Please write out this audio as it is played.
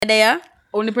There.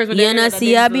 Only person You know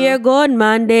see a beer gun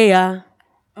man there.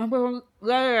 I'm going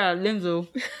Lenzo.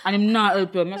 And I'm not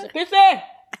help you. I say, Pissy!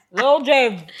 Little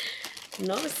Jev.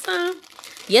 No, sir.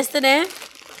 Yesterday,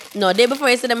 no, day before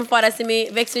yesterday, my father see me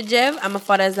vex with Jev, and my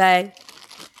father's like,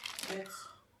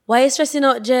 why are you stressing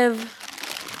out, Jev?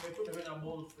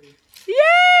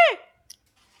 Yeah!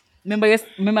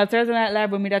 Remember Thursday Night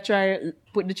Live when me that try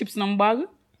put the chips in my bag?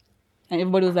 And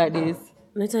everybody was like this.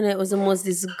 It was the most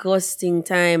disgusting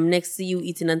time next to you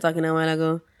eating and talking a while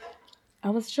ago. I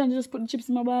was trying to just put the chips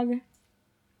in my bag.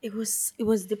 It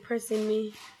was depressing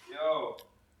me. Yo.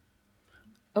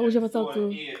 Oh, would you ever talk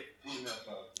to?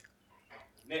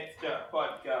 Next Chat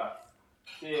Podcast.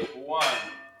 Take 1.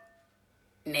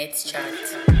 Next chat.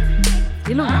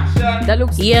 You know, that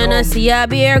looks You know see a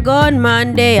beer gun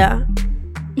man there.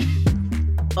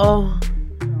 Oh.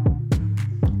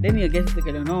 Then you get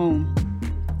together now.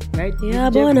 Right? Yeah,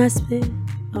 bonus pay.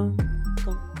 Oh.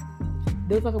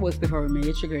 Don't talk about spit for me,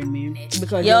 you're triggering me.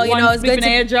 Because Yo, you know, it's going to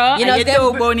your jaw you know, and you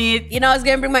don't burn it. You know, I was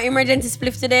going to bring my emergency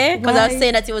spliff today because I was Why?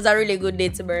 saying that it was a really good day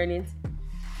to burn it.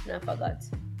 And I forgot.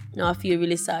 Now I feel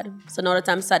really sad. So now that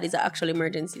I'm sad, it's an actual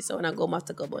emergency. So when I go, I have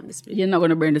to go burn the spliff. You're not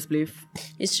going to burn the spliff.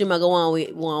 It's true, I go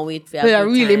want wait for For a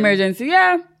good real time. emergency,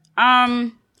 yeah.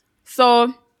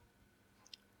 So,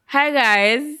 hi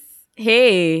guys.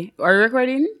 Hey, are you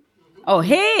recording? Oh,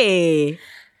 hey.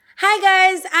 Hi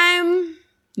guys, I'm...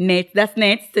 Nate, that's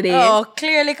Nate today. Oh,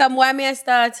 clearly come. Why me I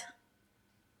start?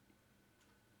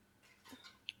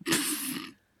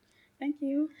 Thank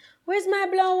you. Where's my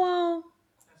blower?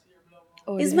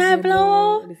 Oh, Is this my your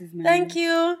blower? This is mine. Thank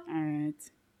you. Alright.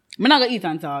 I'm not gonna eat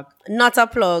and talk. Not a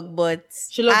plug, but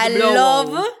She loves I the blower.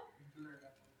 love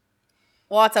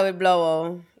water with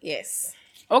blower. Yes.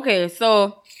 Okay,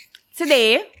 so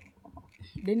today.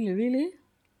 Daniel, really?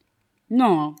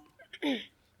 No.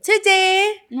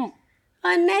 Today No.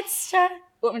 on Next Chat.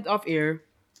 Open it off air.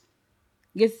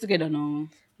 Get together now.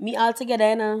 Me all together,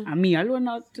 you know. And me alone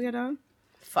not together.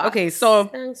 Facts. Okay, so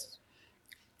Thanks.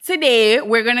 today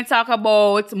we're gonna talk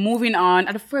about moving on.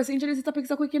 At the first introduce the topic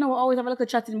so quick, you know, we always have a little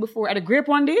chatting before. At the grape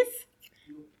one this?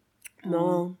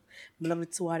 No. I love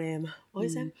it two of them. What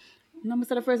is that? No,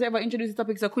 Mr. The first ever introduce the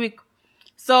topic so quick.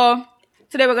 So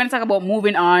today we're gonna talk about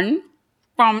moving on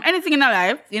from anything in our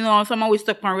life. You know, some always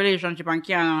stuck on relationship and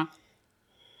can't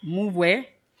move where.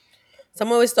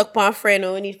 Some always stuck on a friend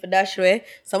or we need for dash way.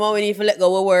 Some we need to let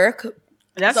go of work.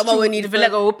 That's Some true. we need If for you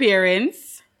let go of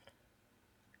parents.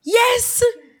 Yes!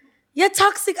 Your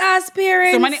toxic ass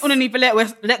parents. Some money need to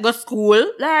let go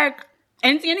school. Like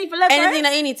anything you need to let Anything go.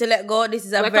 that you need to let go, this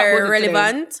is a Like very what was it today?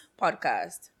 relevant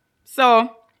podcast.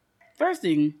 So, first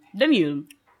thing, Daniel,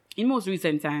 in most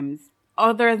recent times,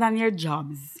 other than your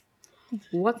jobs,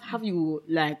 what have you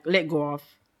like let go of?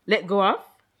 Let go of?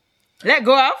 Let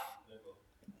go of?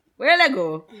 Where let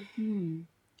go?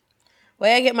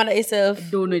 Why you get mad at yourself?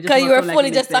 Don't know. it just Because you don't were sound like fully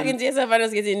it just makes talking sense. to yourself and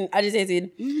just getting agitated.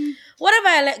 What have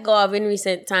I let go of in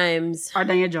recent times? Other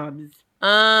than your jobs.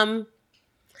 I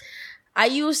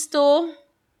used to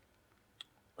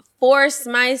force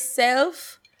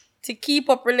myself to keep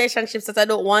up relationships that I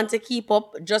don't want to keep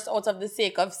up just out of the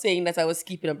sake of saying that I was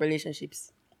keeping up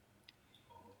relationships.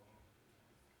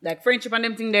 Like friendship and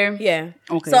them thing there. Yeah.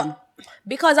 Okay. So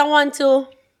because I want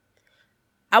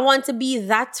to be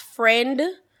that friend.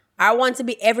 I want to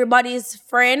be everybody's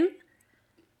friend.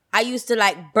 I used to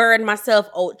like burn myself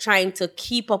out trying to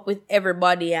keep up with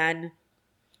everybody and,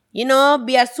 you know,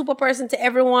 be a super person to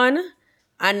everyone.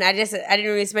 And I didn't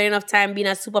really spend enough time being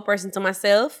a super person to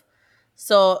myself.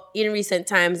 So in recent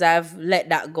times, I've let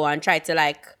that go and tried to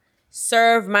like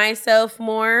serve myself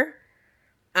more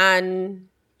and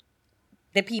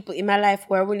the people in my life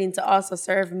who are willing to also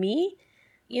serve me.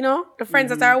 You know, the friends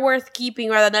that are worth keeping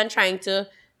rather than trying to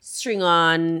string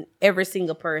on every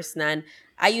single person. And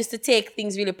I used to take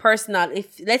things really personal.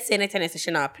 If, let's say, Nathan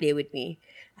should not play with me,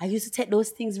 I used to take those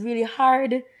things really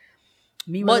hard.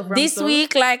 Me But this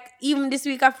week, even this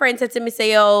week, a friend said to me,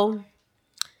 say, yo,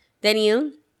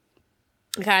 Daniel,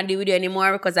 I can't deal with you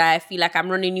anymore because I feel like I'm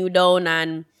running you down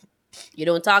and you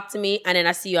don't talk to me. And then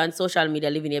I see you on social media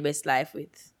living your best life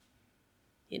with,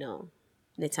 you know,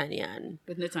 Netanya and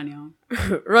with Netanyahu.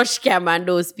 Rush Cam and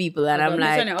those people. And I'm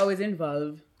like, Netanyahu always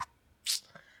involved.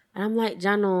 and I'm like,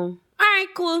 Jano, all right,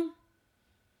 cool.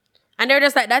 And they're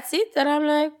just like, that's it. And I'm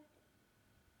like,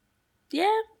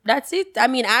 yeah, that's it. I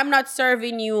mean, I'm not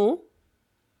serving you.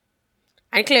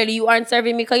 And clearly you aren't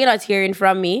serving me because you're not hearing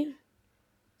from me.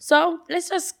 So let's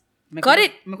just cut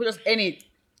it. I could just end it.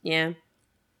 Yeah.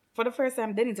 For the first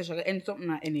time, Daniel should end something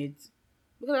and end it.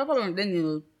 Because I problem with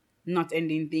Daniel not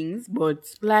ending things, but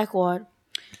Like what?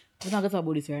 We're not gonna talk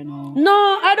about this right now.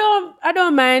 No, I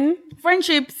don't mind.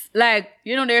 Friendships, like,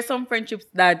 there's some friendships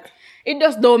that it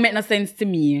just don't make no sense to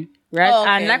me, right? Oh, okay.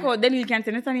 And like what Daniel can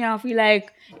tell Netanya, I feel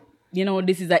like,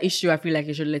 this is an issue. I feel like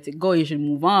you should let it go. You should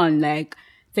move on. Like,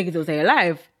 take it out of your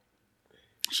life.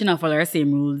 She not follow her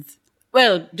same rules.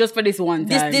 Well, just for this one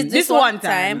time. This one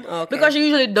time? Okay. Because she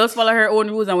usually does follow her own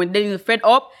rules, and when Daniel fed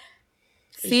up,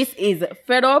 sis is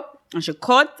fed up, and she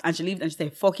cut, and she leaves, and she say,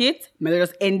 fuck it. Maybe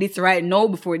just end this right now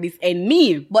before this end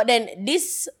me. But then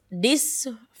this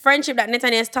friendship that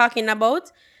Netanya is talking about,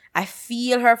 I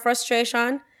feel her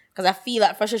frustration, because I feel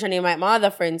that frustration in my other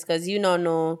friends, because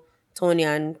know Tony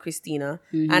and Christina.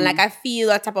 Mm-hmm. And like I feel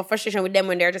that type of frustration with them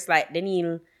when they're just like,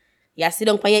 Daniel, sit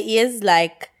down on your ears,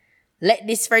 like, let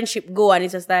this friendship go. And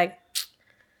it's just like,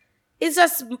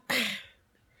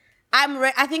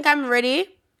 I think I'm ready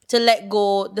to let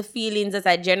go the feelings that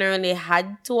I generally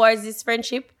had towards this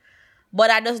friendship. But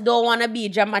I just don't want to be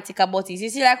dramatic about it. You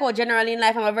see, like how generally in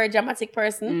life I'm a very dramatic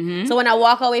person. Mm-hmm. So when I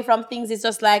walk away from things, it's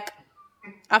just like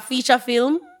a feature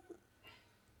film.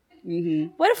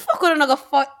 Mm-hmm. Where the fuck would I not go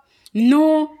fuck?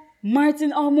 No,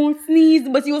 Martin almost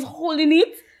sneezed, but he was holding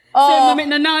it. Oh. So make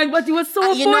no noise, but he was so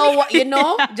funny. You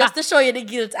know what? Just to show you the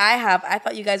guilt I have, I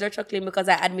thought you guys were chuckling because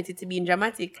I admitted to being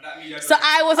dramatic. So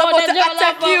I was about to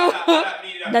attack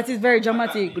you. That is very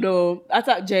dramatic, though.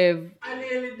 Attack Jev. I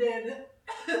nearly did.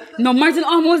 No, Martin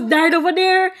almost died over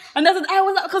there. And that's what I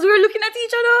was, because we were looking at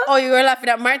each other. Oh, you were laughing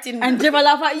at Martin. And Jev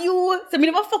laugh at you. So me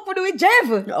never fuck with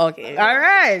Jev. Okay. All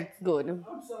right. Good.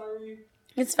 I'm sorry.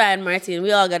 It's fine, Martin.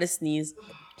 We all got to sneeze.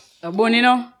 A bone,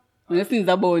 When you sneeze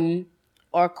a bone.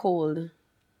 Or cold. When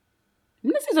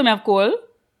you sneeze when I have cold.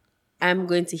 I'm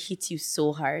going to hit you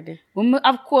so hard. When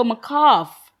I have cold, I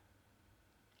cough.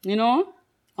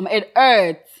 I'm head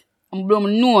hurt. I'm blow my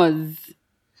nose.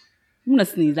 I'm gonna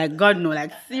sneeze, like God no,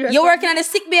 like seriously. You're working on the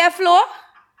sick bay floor?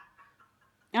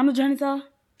 I'm the janitor.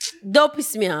 Don't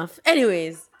piss me off.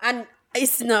 Anyways, and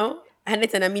it's now, and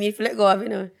it's an I mean if you let go of,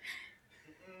 And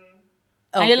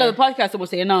you love the podcast, supposed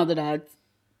to say now that.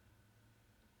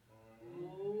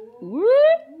 Woo.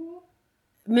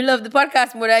 Me love the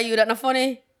podcast more than you. That not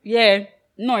funny? Yeah.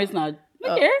 No, it's not.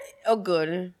 Okay. Oh,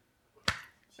 good.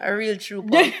 A real trooper.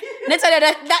 Let's tell you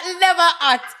that never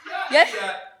hot. Yeah?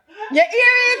 You hear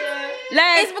it?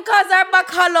 Like, It's because our back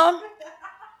hollow.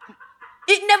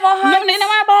 It never hurts. nothing in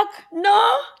my back.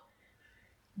 No.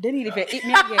 Then if you hit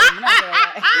me again, I'm not gonna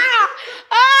lie.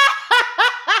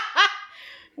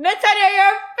 Natalia,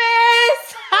 your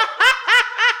face.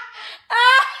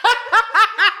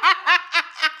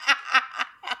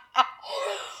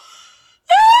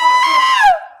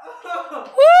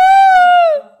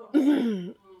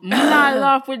 I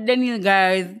laugh with Daniel,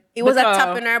 guys. It was a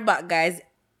tap in our back, guys.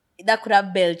 That could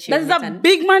have belched you. That is a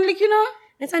big man, like,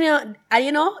 Natalia,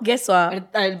 and guess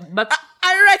what? But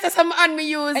I write as some hand me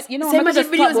use. I'm Same not as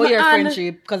just if talk we use about your my hand.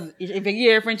 friendship, because if you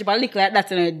hear your friendship a lick like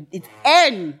that, it's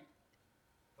end.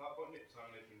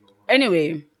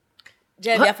 Anyway,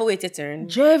 Jev, you have to wait your turn.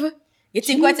 Jev, You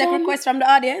think we'll take requests from the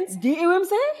audience? do you hear what I'm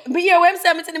saying? But your website,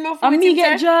 I'm telling you And me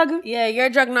get drug. Yeah, your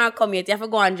drug not come yet. You have to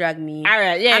go and drag me. All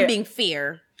right, yeah. I'm being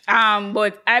fair.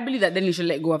 But I believe that then you should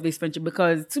let go of this friendship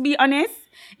because, to be honest,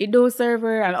 it don't serve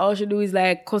her, and all she do is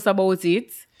like cuss about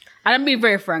it. And I'm being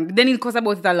very frank. Then he'll cuss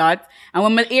about it a lot, and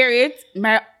when I hear it,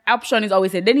 my option is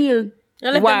always say, then he'll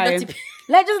Let why? them dirty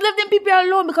Like just leave them people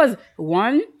alone because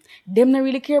one, them not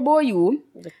really care about you.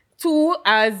 Two,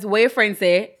 as what your friends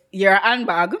say, you're a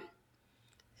handbag.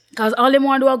 Because all them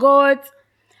want to go out.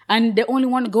 And they only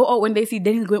want to go out when they see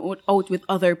Daniel going out with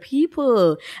other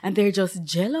people. And they're just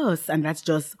jealous. And that's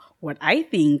just what I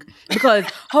think. Because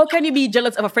how can you be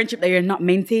jealous of a friendship that you're not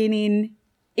maintaining?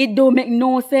 It don't make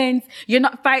no sense. You're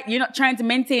not trying to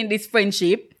maintain this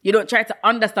friendship. You don't try to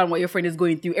understand what your friend is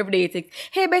going through. Every day you text,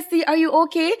 hey bestie, are you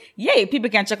okay? Yeah, people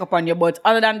can check up on you. But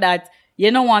other than that,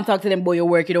 you don't want to talk to them about your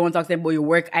work. You don't want to talk to them about your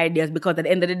work ideas. Because at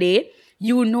the end of the day,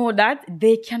 you know that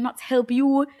they cannot help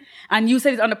you. And you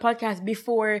said it on the podcast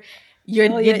before, they're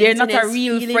not a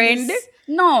real friend.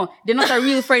 No, they're not a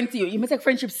real friend to you. You must take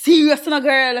friendship serious, no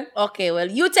girl. Okay, well,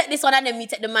 you take this one and then me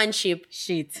take the manship.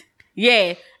 Shit.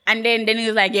 Yeah. And then he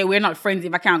was like, yeah, we're not friends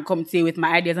if I can't come to you with my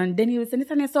ideas. And then he was saying,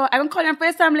 so I can call him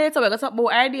FaceTime later. We're going to talk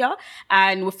about idea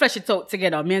and we'll flesh it out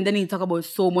together. Me and then he talk about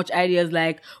so much ideas.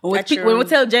 Like, when we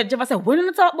tell Jeff, I said, we're going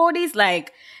to talk about this.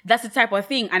 Like, that's the type of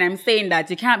thing. And I'm saying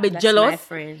that you can't be jealous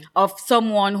of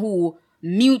someone who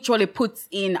mutually puts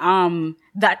in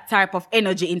that type of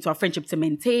energy into a friendship to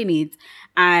maintain it.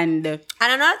 And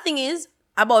another thing is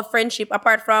about friendship,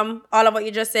 apart from all of what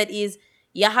you just said, is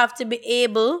you have to be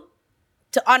able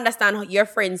to understand your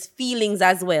friends' feelings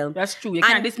as well. That's true. You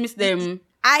can't dismiss them.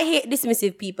 I hate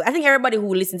dismissive people. I think everybody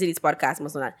who listens to this podcast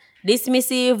must know that.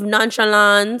 Dismissive,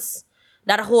 nonchalance,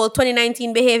 that whole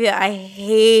 2019 behavior, I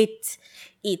hate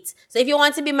it. So if you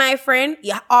want to be my friend,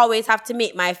 you always have to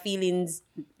make my feelings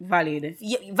Valid.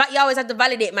 you always have to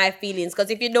validate my feelings. Because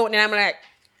if you don't, then I'm like,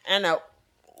 I know.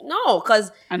 No,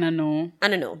 because I don't know. I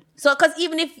don't know. So, because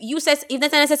even if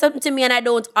Nathaniel says something to me and I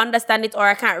don't understand it or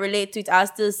I can't relate to it, I'll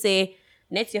still say,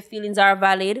 Net, your feelings are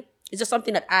valid. It's just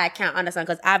something that I can't understand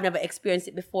because I've never experienced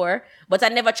it before. But I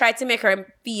never tried to make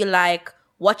her feel like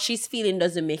what she's feeling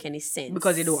doesn't make any sense.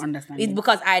 Because you don't understand It's it.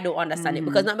 because I don't understand it.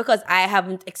 Because not because I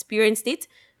haven't experienced it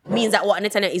means that what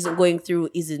Nathaniel isn't going through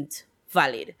isn't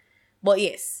valid. But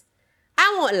yes,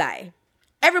 I won't lie.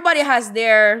 Everybody has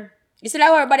their... You see, like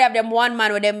everybody have them one man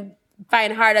where them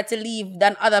find harder to leave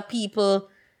than other people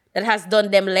that has done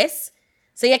them less.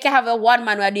 So you can have a one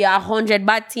man where do 100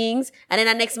 bad things, and then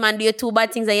the next man do 2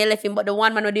 bad things and you left him, but the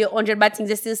one man where do 100 bad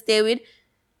things you still stay with.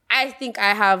 I think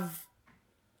I have,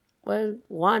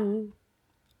 one.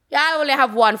 Yeah, I only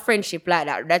have one friendship like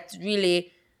that. That's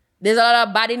really, there's a lot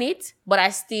of bad in it, but I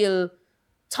still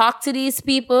talk to these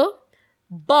people.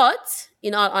 But,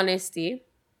 in all honesty,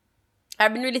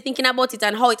 I've been really thinking about it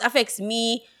and how it affects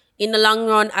me in the long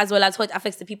run as well as how it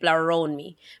affects the people around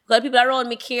me. Because the people around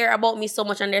me care about me so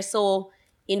much and they're so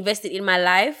invested in my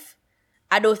life.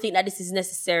 I don't think that this is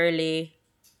necessarily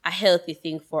a healthy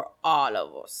thing for all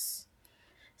of us.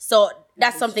 So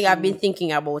that's something I've been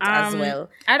thinking about as well.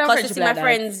 I don't Because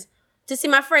to see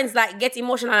my friends like get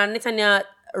emotional and Nathaniel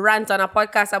rant on a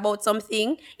podcast about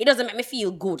something, it doesn't make me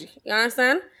feel good. You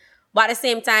understand? But at the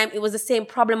same time, it was the same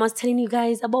problem I was telling you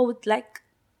guys about like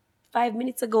 5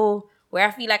 minutes ago, where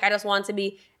I feel like I just want to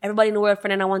be everybody in the world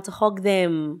friend and I want to hug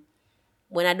them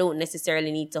when I don't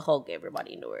necessarily need to hug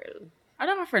everybody in the world. I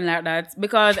don't have a friend like that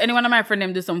because any one of my friends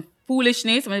them do some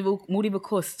foolishness. Maybe even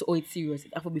cost oh it's serious.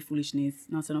 It have to be foolishness,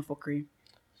 not so no fuckery.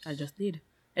 I just did.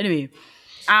 Anyway,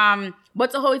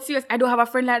 but to how it's serious, I don't have a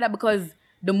friend like that because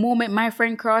the moment my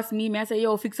friend crossed me, I say,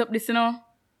 yo, fix up this,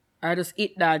 I just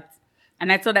eat that.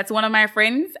 And I told that to one of my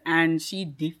friends, and she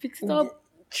did fix it up.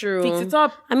 True. Fix it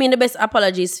up. I mean, the best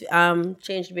apology is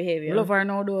changed behavior. Love her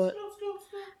now, though.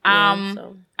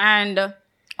 So. And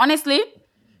honestly,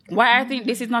 why I think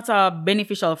this is not a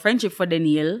beneficial friendship for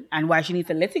Danielle and why she needs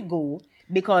to let it go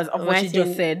because of what she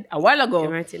just said a while ago.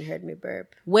 Martin heard me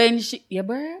burp. When she... You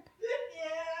burp?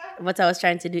 But I was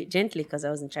trying to do it gently because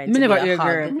I wasn't trying Me to never be a hear hug.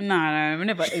 girl. Nah, me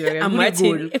never hear girl. And Me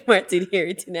good. Martin hear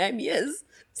it and I'm yes.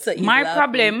 So he's My laughing.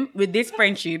 problem with this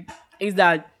friendship is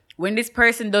that when this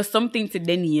person does something to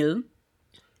Danielle,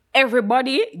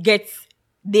 everybody gets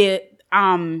the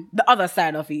other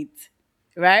side of it,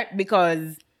 right?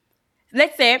 Because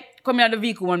let's say coming out of the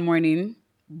vehicle one morning,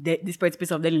 this person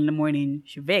pissed off Danielle in the morning.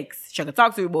 She vexed. She could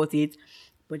talk to you about it,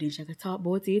 but then she could talk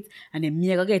about it, and then me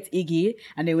gonna get iggy,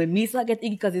 and then when me start get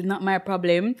iggy because it's not my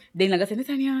problem, then I gonna say,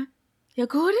 Nathania, you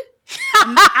good?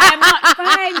 I'm not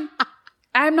fine.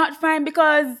 I'm not fine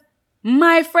because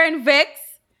my friend vex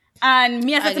and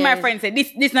me I said to my friend say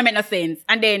this not make no sense.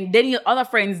 And then Daniel other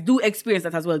friends do experience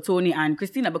that as well, Tony and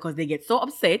Christina, because they get so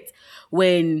upset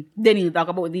when Daniel talk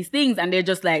about these things and they're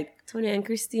just like Tony and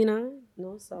Christina,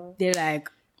 no sir. they're like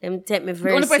Them take me the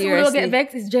very only person who will seriously. get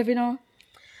vexed is Jeff,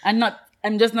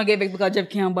 I'm just not get vexed because Jeff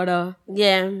can't bother.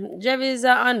 Yeah, Jeff is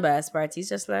an unbiased party. He's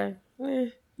just like,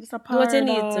 Just a do what you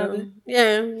need dog. to.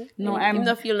 Yeah. No, I'm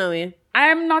not feel no way.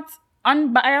 I'm not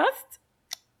unbiased.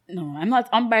 No, I'm not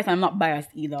unbiased. I'm not biased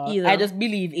either. I just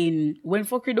believe in when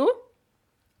fuckery do,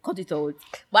 cut it out.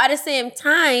 But at the same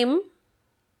time,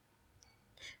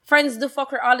 friends do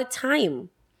fucker all the time.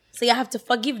 So you have to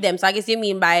forgive them. So I guess you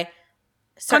mean by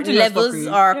certain Continuous levels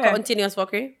fuckery. or Yeah. continuous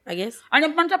fuckery, I guess. And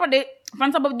then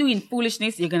on top of doing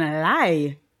foolishness, you're gonna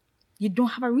lie. You don't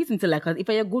have a reason to lie. Because if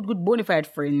you're a good bona fide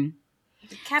friend,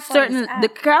 the cap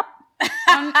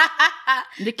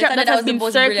that has been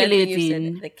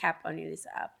circulating. The cap on this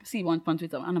app. See one on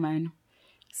Twitter, and mine.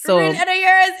 So Really, other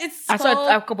years, it's so I saw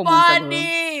it a couple months ago.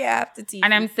 funny. I have to teach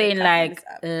and I'm you saying the cap on like this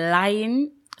app.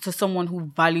 lying to someone who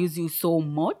values you so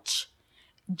much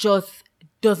just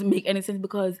doesn't make any sense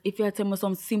because if you tell me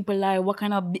some simple lie, what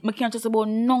kind of I can't just about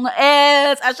nothing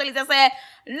else. Actually, just say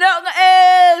nothing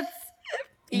else.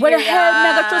 What the hell am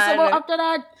I gonna trust about after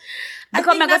that? Because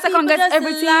I'm gonna second guess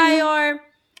everything. Lie or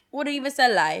wouldn't even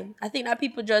say lie. I think that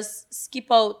people just skip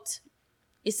out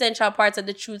essential parts of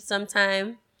the truth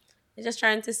sometimes. They're just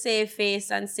trying to save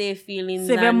face and save feelings.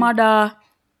 Save your and mother.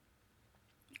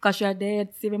 Because you're dead.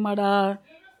 Save your mother.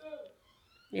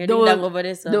 You're Don't- ding dong over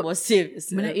this one, don't- but save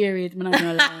yourself. I'm not hear it. I'm not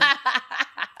gonna lie.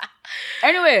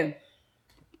 Anyway.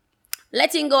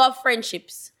 Letting go of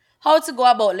friendships. how to go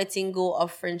about letting go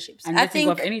of friendships. And I letting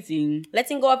go think of anything.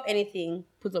 letting go of anything.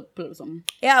 Put up something.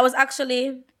 Yeah, I was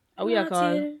actually. Are we a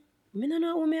call? Me no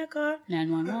know who me a call.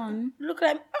 911. Look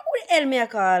like who the hell me a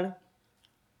call.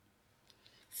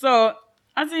 So,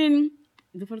 as in,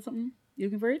 you put something? You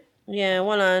looking for it? Yeah,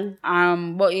 hold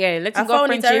on. But yeah, I letting go of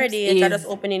found it friendships already. And I'm is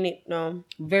just opening it now.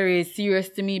 very serious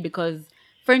to me because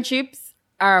friendships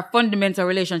are a fundamental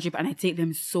relationship and I take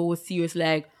them so serious.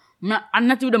 Like, I'm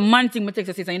not do the man thing, but take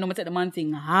the sister. You know, I take the man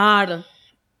thing hard.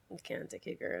 You can't take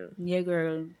it, girl. Yeah,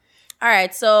 girl. All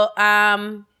right, so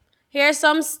here's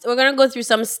some. We're gonna go through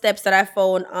some steps that I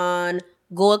found on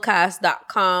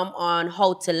goalcast.com on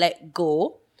how to let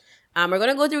go. We're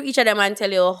gonna go through each of them and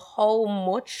tell you how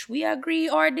much we agree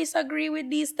or disagree with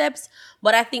these steps.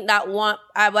 But I think that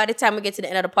by the time we get to the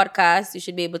end of the podcast, you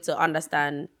should be able to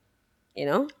understand,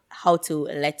 how to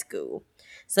let go.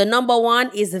 So number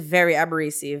 1 is very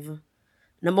abrasive.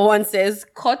 Number 1 says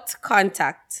cut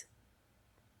contact.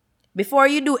 Before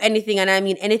you do anything, and I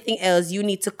mean anything else, you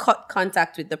need to cut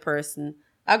contact with the person.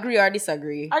 Agree or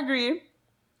disagree? Agree.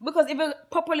 Because if you're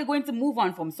properly going to move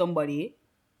on from somebody,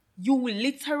 you will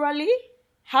literally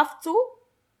have to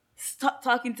stop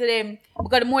talking to them.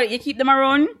 Because the more you keep them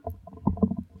around,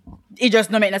 it just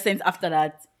don't make no sense after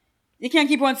that. You can't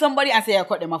keep on somebody and say I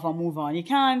cut them off and move on. You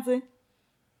can't.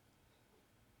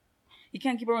 You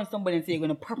can't keep around somebody and say you're going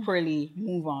to properly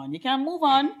move on. You can't move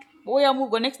on. But where you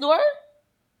go next door?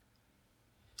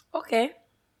 Okay.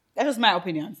 That's just my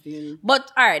opinion still.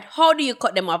 But, all right, how do you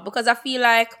cut them off? Because I feel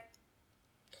like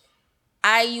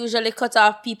I usually cut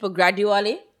off people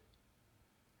gradually.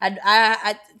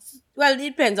 Well, it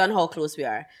depends on how close we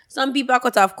are. Some people are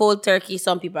cut off cold turkey.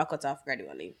 Some people are cut off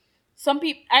gradually. Some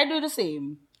people, I do the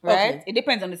same, right? Okay. It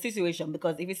depends on the situation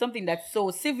because if it's something that's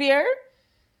so severe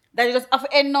that you just have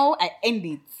to end now, I end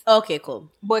it. Okay,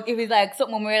 cool. But if it's like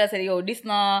something where I say, yo, this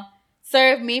not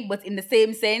serve me, but in the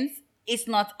same sense, it's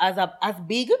not as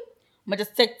big, but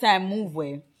just take time, move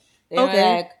away.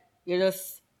 Okay. Like, you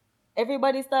just,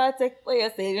 everybody start take what you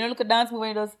say. You know, look at dance move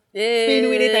and you just spin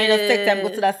with it and you just take time, go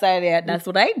to that side there. That's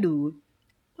what I do.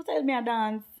 What tell me I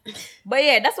dance? But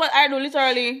yeah, that's what I do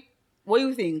literally. What do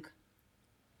you think?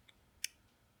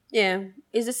 Yeah,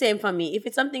 it's the same for me. If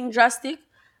it's something drastic,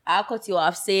 I'll cut you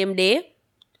off same day.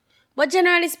 But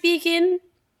generally speaking,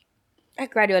 I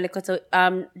gradually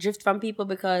drift from people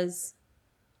because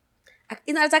I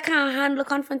can't handle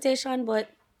confrontation. But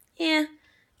yeah,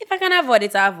 if I can avoid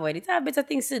it, I avoid it. I have better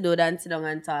things to do than sit down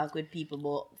and talk with people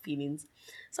about feelings.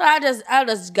 So I'll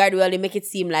just gradually make it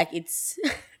seem like it's.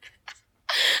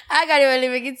 I gradually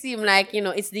make it seem like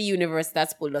it's the universe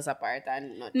that's pulled us apart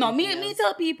and not. No, me else.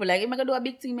 tell people like if I do a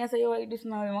big thing, I say yo this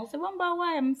now. I say one by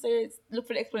why I'm say look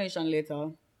for the explanation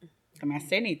later. I'm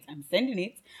sending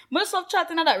it. But stop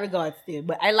chatting in that regard still.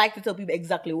 But I like to tell people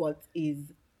exactly what is.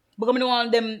 Because I don't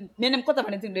want them cut off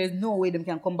anything. There's no way them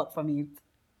can come back from it.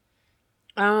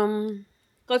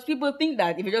 Because people think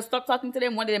that if you just stop talking to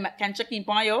them, one day they can check in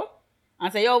on you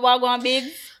and say, yo, what going big?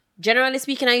 Generally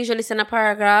speaking, I usually send a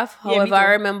paragraph. Yeah, me However, too. I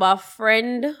remember a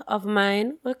friend of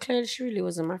mine. Well, clearly, she really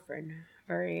wasn't my friend.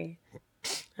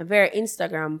 A very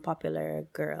Instagram popular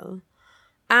girl.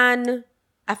 And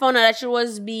I found out that she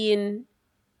was doing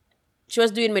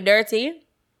me dirty.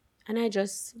 And I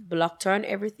just blocked her on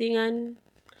everything and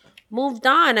moved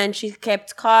on. And she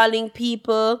kept calling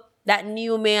people that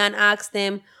knew me and asked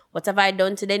them, what have I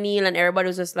done to Danielle? And everybody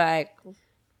was just like,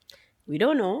 we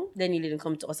don't know. Danielle didn't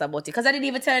come to us about it. Because I didn't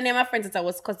even tell any of my friends that I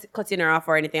was cutting her off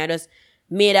or anything. I just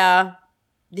made a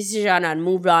decision and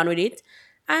moved on with it.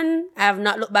 And I have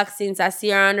not looked back since. I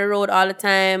see her on the road all the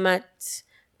time at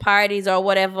parties or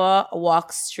whatever. I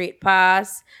walk straight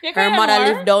past. Her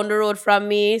mother lived down the road from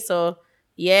me. So,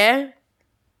 yeah.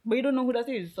 But you don't know who that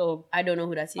is, so I don't know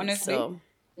who that is. honestly, So.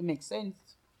 it makes sense.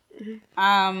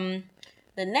 The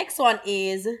next one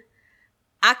is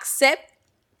accept.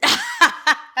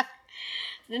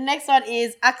 The next one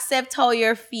is accept how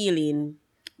you're feeling.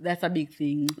 That's a big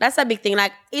thing. That's a big thing.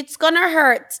 Like, it's gonna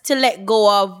hurt to let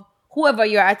go of whoever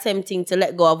you're attempting to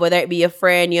let go of, whether it be your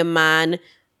friend, your man,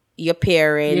 your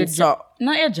parents. Not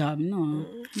your job, no.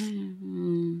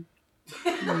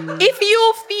 If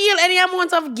you feel any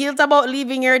amount of guilt about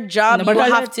leaving your job, No, you but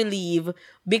have to leave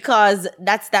because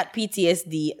that's that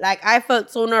PTSD. Like, I felt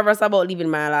so nervous about leaving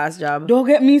my last job. Don't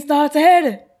get me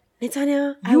started.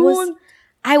 Netanya,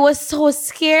 I was so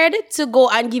scared to go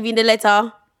and give in the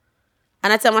letter.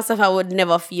 And I tell myself I would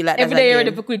never feel like Every that day you're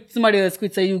again. ready to quit, somebody else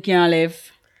quit so you can't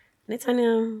live.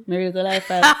 Netanya. Maybe the life.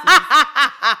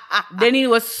 Then he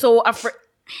was so afraid.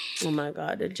 Oh my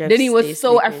God. The Jeff Then he was stay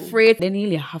so sleeping. afraid. Then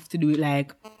you have to do it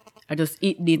like, I just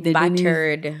eat it.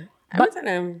 Battered. I'm telling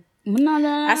him.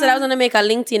 I said I was gonna make a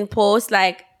LinkedIn post.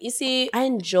 Like, you see, I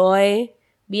enjoy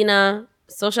being a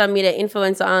social media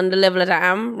influencer on the level that I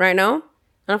am right now.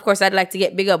 And of course, I'd like to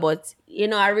get bigger, but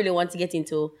I really want to get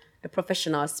into the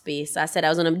professional space. So I said I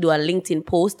was gonna do a LinkedIn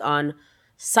post on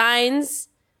signs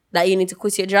that you need to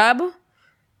quit your job,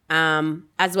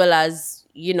 as well as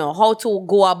how to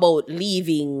go about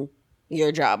leaving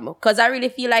your job. Because I really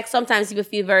feel like sometimes people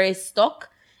feel very stuck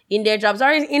in their jobs or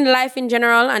in life in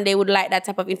general, and they would like that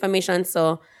type of information.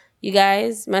 So you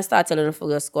guys, I start telling you to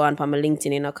just go on my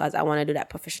LinkedIn, because I want to do that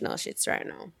professional shits right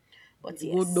now. But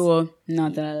yes. Good though,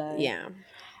 not gonna lie. Yeah.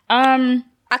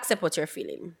 Accept what you're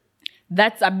feeling.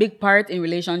 That's a big part in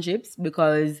relationships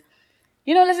because,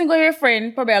 let's go your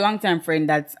friend, probably a long-time friend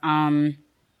that's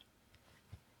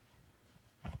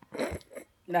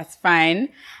fine.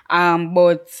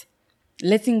 But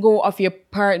letting go of your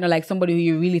partner, like somebody who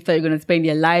you really thought you're going to spend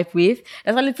your life with,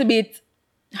 that's a little bit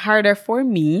harder for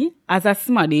me as a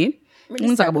smuddy. I'm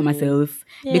going to talk about myself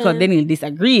because Daniel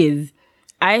disagrees.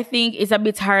 I think it's a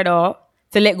bit harder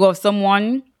to let go of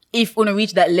someone if you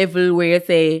reach that level where you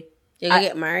say, you're going to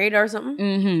get married or something?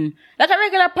 Mm-hmm. Like a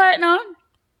regular partner.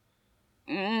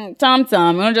 Tom,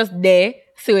 you're just there,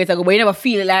 see where it's go, but you never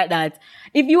feel it like that.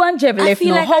 If you and Jev left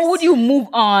now, how would you move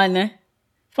on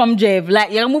from Jev?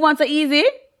 Like, you're going to move on so easy?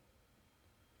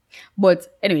 But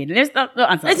anyway, let's not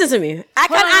answer. Listen to me. I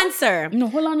can answer. No,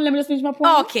 hold on, let me just finish my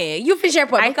point. Okay, you finish your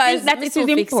point. I think that it is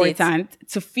important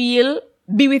to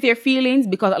be with your feelings,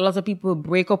 because a lot of people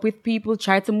break up with people,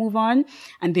 try to move on,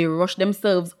 and they rush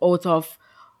themselves out of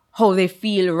how they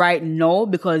feel right now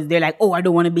because they're like, oh, I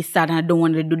don't want to be sad and I don't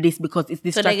want to do this because it's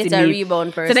distracting me. So they get a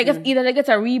rebound person. So either they get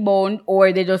a rebound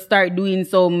or they just start doing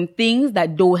some things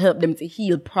that don't help them to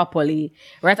heal properly,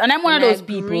 right? And I'm one of those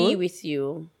people. I agree with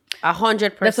you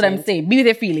 100%. That's what I'm saying. Be with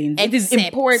your feelings. It is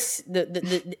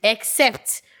important.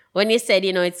 Except when you said,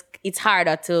 it's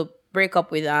harder to break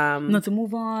up with not to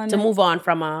move on. To move on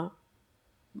from a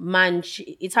manship.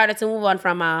 It's harder to move on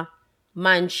from a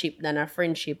manship than a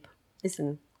friendship.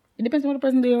 Listen. It depends on what the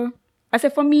person do. I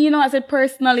said for me, I said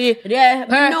personally. Yeah,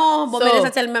 no, but me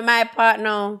just tell me my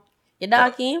partner. You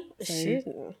darky? Shit.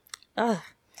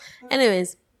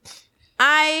 Anyways,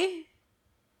 I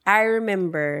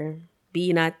remember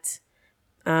being at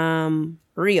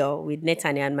Rio with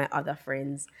Netanya and my other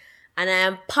friends, and I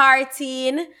am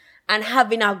partying and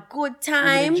having a good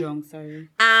time. I'm drunk, sorry.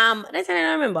 Netanya,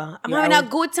 I remember. I'm having a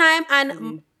good time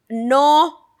and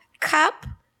no cap.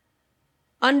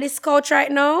 On this couch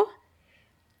right now,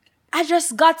 I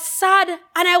just got sad and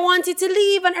I wanted to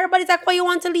leave. And everybody's like, why you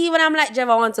want to leave? And I'm like, Jev,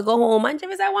 I want to go home. And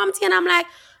Jev is like, Wamti. And I'm like,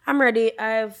 I'm ready.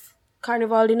 I've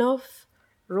carnivaled enough,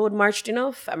 road marched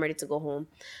enough. I'm ready to go home.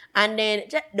 And then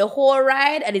the whole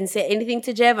ride, I didn't say anything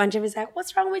to Jev. And Jev is like,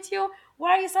 what's wrong with you?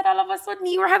 Why are you sad all of a sudden?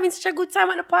 You were having such a good time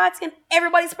at the party and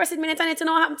everybody's pressing me and I need to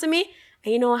know what happened to me.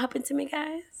 And you know what happened to me,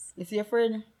 guys? Is he your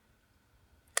friend?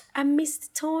 I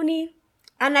missed Tony.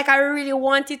 And I really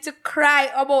wanted to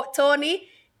cry about Tony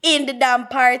in the damn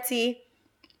party.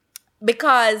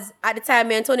 Because at the time,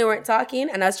 me and Tony weren't talking.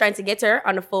 And I was trying to get her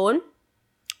on the phone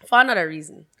for another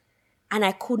reason. And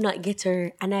I could not get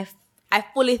her. And I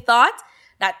fully thought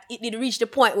that it did reach the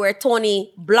point where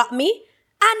Tony blocked me.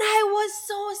 And I was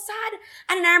so sad.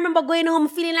 And I remember going home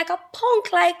feeling like a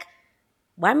punk. Like,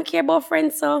 why am I care about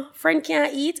friends so? Friend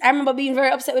can't eat. I remember being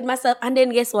very upset with myself. And then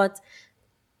guess what?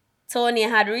 Tony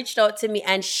had reached out to me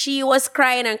and she was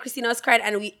crying and Christina was crying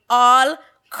and we all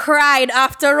cried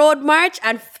after Road March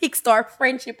and fixed our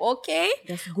friendship, okay?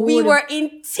 We were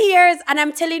in tears and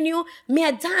I'm telling you, me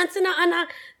a dancing and I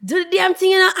do the damn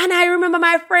thing, and I remember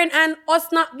my friend and us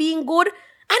not being good and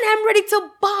I'm ready to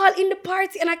bawl in the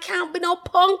party and I can't be no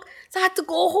punk, so I had to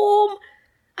go home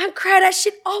and cry that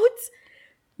shit out.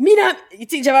 You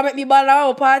think you ever make me bawl at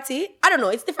our party? I don't know,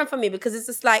 it's different for me because it's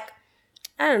just like,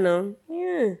 I don't know,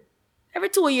 yeah. Every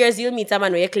 2 years, you'll meet a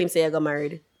man where you claim say you got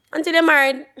married. Until you're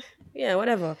married, yeah,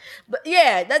 whatever. But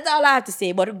yeah, that's all I have to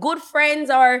say. But good friends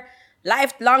or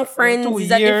lifelong friends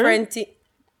is a different thing.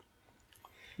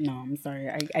 No, I'm sorry.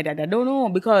 I don't know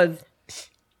because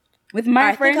with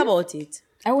my friends... think about it.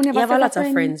 I only have you have a lot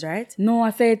of friends, right? No,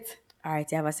 I said... All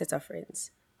right, you have a set of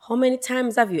friends. How many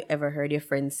times have you ever heard your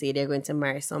friends say they're going to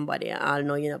marry somebody and I'll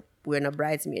know we're in a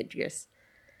bridesmaid dress?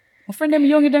 My friend, them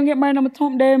young, you don't get married, I'm going to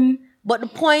thump them. But the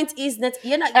point is that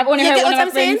you're not... I've only heard one of my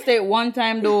friends say it one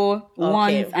time though,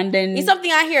 once, and then... It's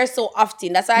something I hear so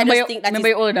often. That's why I just think that Remember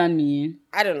you're older than me.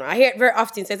 I don't know. I hear it very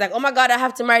often. So it's like, oh my God, I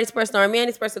have to marry this person or me and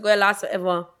this person go last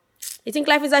forever. You think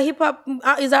life is a hip-hop,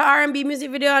 is a R&B music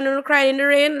video and I'm crying in the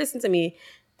rain? Listen to me.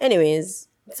 Anyways,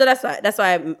 so that's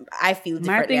why I feel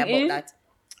differently about that.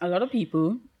 A lot of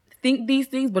people think these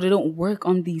things, but they don't work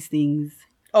on these things.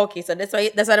 Okay, so that's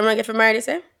why I'm gonna get for married, you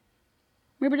say?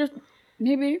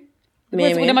 Maybe.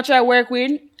 Maybe. With them I try to work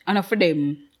with, and not for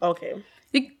them. Okay.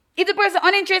 If the person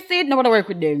uninterested, nobody work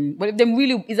with them. But if them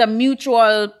really is a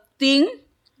mutual thing,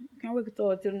 you can work it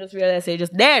out till just realize they're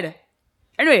just dead.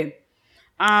 Anyway,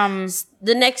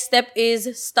 The next step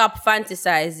is stop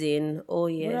fantasizing. Oh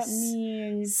what that yes.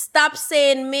 means? Stop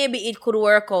saying maybe it could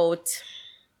work out.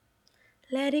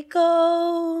 Let it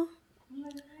go.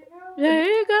 There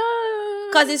you go.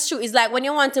 Because it's true. It's like when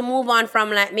you want to move on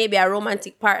from like maybe a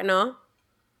romantic partner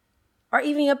or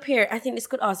even your parent. I think this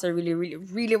could also really, really,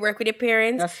 really work with your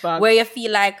parents. That's fact. Where you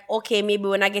feel like, okay, maybe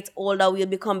when I get older, we'll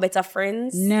become better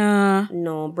friends. Nah.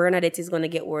 No, Bernadette is going to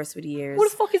get worse with years. Who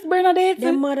the fuck is Bernadette?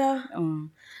 Their mother. Oh.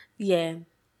 Yeah.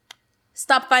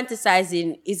 Stop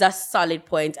fantasizing is a solid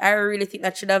point. I really think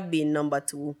that should have been number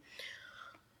 2.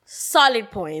 Solid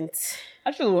point.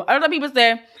 Actually, a lot of people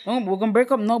say, oh, we're going to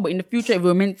break up now, but in the future, if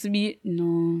we're meant to be,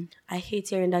 no. I hate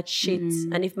hearing that shit.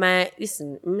 And if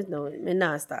me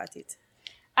not start it.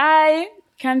 I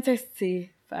can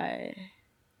testify.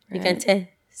 You can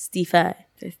testify.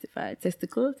 Testify.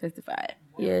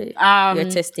 Yeah, you're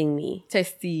testing me.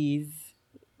 Testes.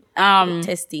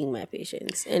 Testing my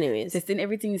patience. Anyways, Testing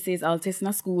everything it says. I'll test in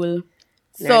a school.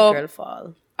 so girl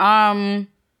fall.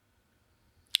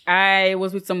 I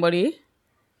was with somebody,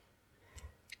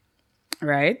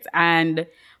 right? And I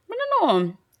don't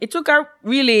know. It took a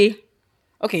really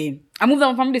okay. I moved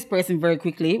on from this person very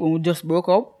quickly when we just broke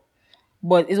up.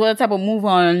 But it's one type of move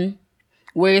on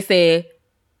where you say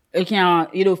you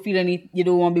don't feel any, you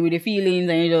don't want to be with your feelings,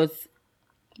 and you just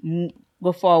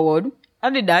go forward.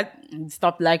 I did that.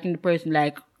 Stopped liking the person,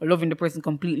 like loving the person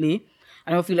completely.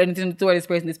 I don't feel anything toward this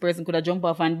person. This person could have jumped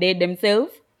off and dead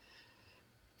themselves.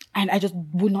 And I just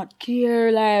would not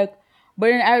care, like. But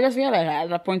then I just realized at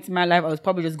that point in my life, I was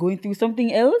probably just going through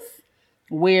something else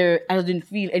where I just didn't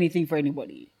feel anything for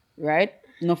anybody, right?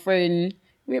 No friend.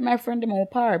 With my friend, them all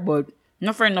apart, but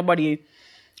no friend, nobody.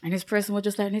 And this person was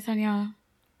just like, Nathania,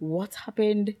 what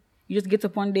happened? You just get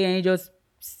up one day and you just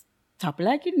stop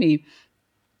liking me.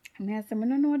 And I said, I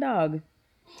don't know, dog.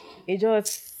 It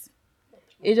just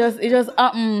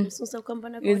happened.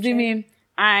 You see me?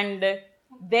 And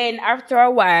then after a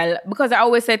while, because I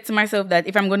always said to myself that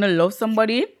if I'm going to love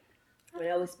somebody, I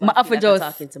have to just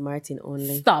talking to Martin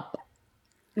only. stop.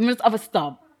 You must have to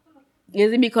stop.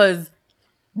 You see, because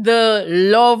the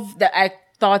love that I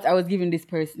thought I was giving this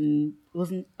person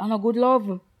wasn't a good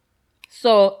love.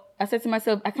 So I said to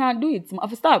myself, I can't do it. I have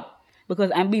to stop.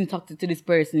 Because I'm being toxic to this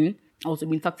person. Also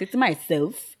being toxic to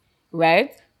myself.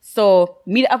 Right? So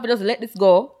me, I have to just let this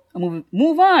go and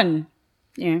move on.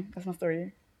 Yeah, that's my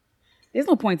story. There's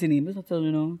no point in it. Let's not tell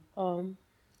you know. Oh,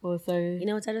 sorry. You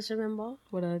know what I just remember?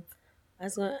 What that? I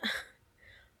was going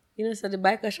you know, so the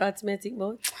biker shots me think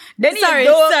about. Then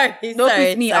don't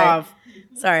piss me off.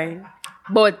 Sorry.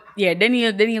 But yeah, then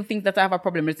you think that I have a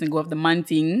problem. Let's go off the man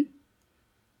thing.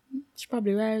 She's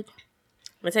probably right.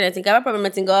 I think I have a problem. I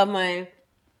think I have my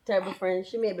terrible friend.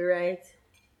 She may be right.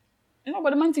 No, but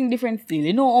the man thing different still.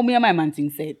 You know how me and my man thing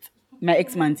said. My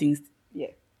ex-man things. Yeah.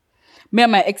 Me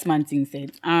and my ex-man thing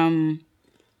said.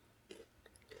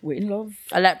 We're in love.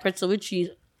 I like pretzel with cheese.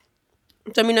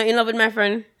 So me not in love with my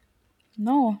friend.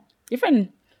 No. Your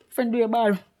friend do your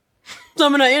bad. So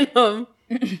me not in love.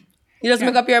 You just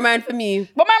make up your mind for me.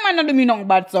 But my man not do me nothing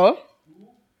bad, so.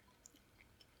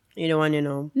 You don't want to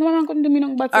know. No, my man couldn't do me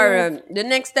nothing bad, so. Alright. The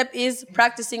next step is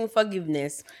practicing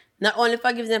forgiveness. Not only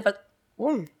forgiveness, but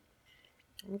let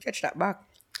me catch that back.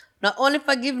 Not only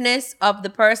forgiveness of the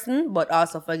person, but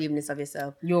also forgiveness of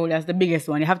yourself. Yo, that's the biggest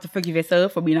one. You have to forgive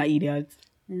yourself for being an idiot.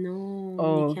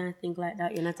 No, you can't think like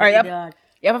that. You're not Alright, an idiot.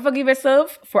 You have to forgive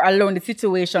yourself for allowing the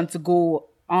situation to go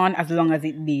on as long as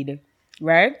it did.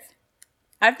 Right?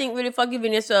 I think really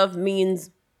forgiving yourself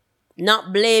means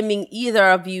not blaming either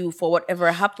of you for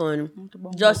whatever happened.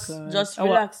 Just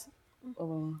relax.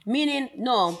 Meaning,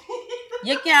 no,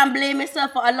 you can't blame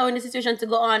yourself for allowing the situation to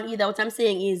go on either. What I'm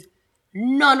saying is,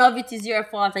 none of it is your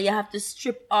fault, and you have to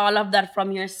strip all of that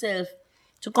from yourself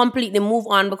to completely move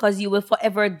on, because you will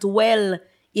forever dwell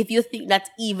if you think that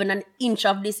even an inch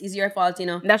of this is your fault, you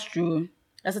know. That's true.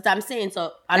 That's what I'm saying.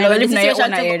 So allowing the situation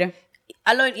to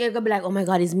allowing you're gonna be like, oh my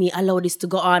God, it's me. Allow this to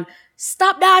go on.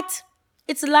 Stop that.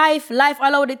 It's life. Life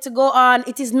allowed it to go on.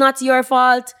 It is not your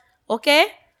fault. Okay?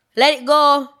 Let it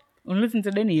go. Don't listen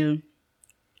to Daniel.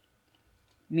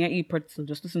 Me, I eat pretzel.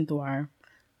 Just listen to her.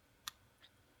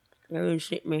 That really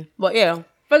shit me. But yeah.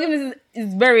 Forgiveness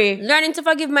is very... Learning to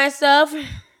forgive myself.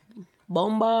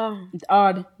 Bomba. It's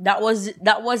hard. That was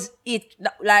it.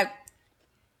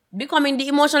 becoming the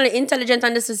emotionally intelligent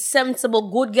and the sensible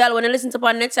good girl when I listen to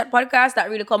our next podcast, that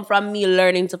really come from me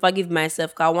learning to forgive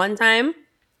myself. Because one time,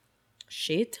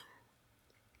 shit,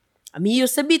 me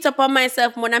used to beat up on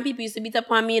myself more than people used to beat up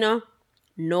on me, you know.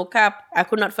 No cap. I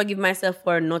could not forgive myself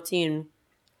for nothing.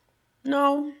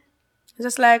 No. It's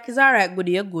just like, it's alright, good,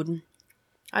 you're good.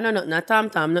 I know nothing, not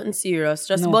tam-tam, nothing serious.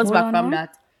 Just bounce hold back on, from no.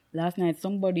 that. Last night,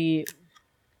 somebody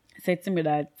said to me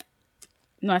that,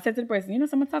 no, I said to the person, you know,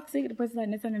 someone toxic. The person like,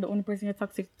 necessarily the only person you're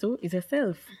toxic to is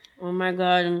yourself. Oh my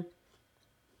God.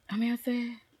 I mean, I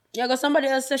say, You got somebody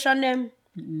else session them?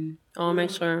 Oh, make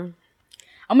sure.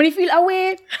 I'm gonna feel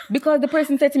away because the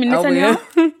person said to me, listen,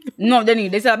 Away? no, then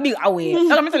there's a big away. I'm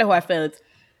gonna tell you how I felt.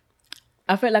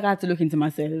 I felt like I had to look into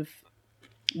myself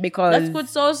because That's good.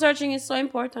 Soul searching is so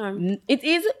important. it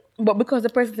is, but because the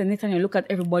person said, Nathan, you look at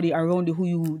everybody around you who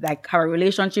you like have a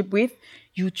relationship with,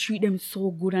 you treat them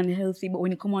so good and healthy, but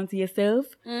when you come on to yourself,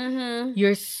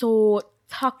 you're so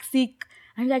toxic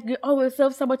and like you're always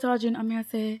self-sabotaging. I mean, I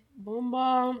say,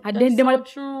 Bomba. And That's then them so are-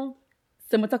 true.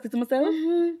 so I'm toxic to myself.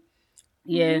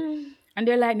 Yeah. And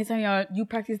they're like, Nathan, you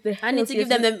practice the I need to give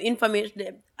healthiest- them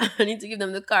information. I need to give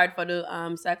them the card for the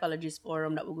psychologist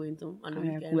forum that we're going to on the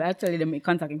Yeah, weekend. cool. I tell you the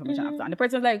contact information after. And the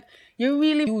person's like,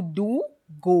 you do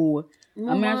go. I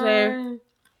mean, I say,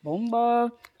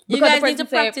 bomba. You Because the guys need to person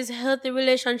say, practice healthy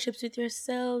relationships with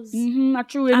yourselves. not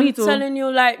true, you I'm need to. telling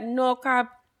you, like, no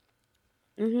cap.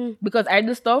 Because I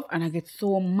do stuff and I get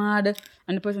so mad.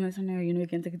 And the person is saying, you know, you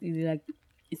can take it easy. Like,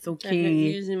 it's Take it okay.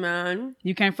 easy, man.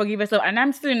 You can forgive yourself. And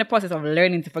I'm still in the process of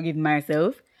learning to forgive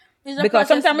myself. It's a Because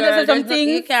process, sometimes I girl. say some There's no- You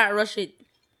things. can't rush it.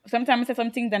 Sometimes I say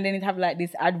some things and then it have like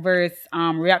this adverse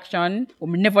reaction or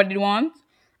me never did want.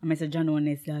 And I say, John,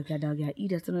 honestly, like, dog, you're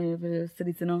idiot, you know, you said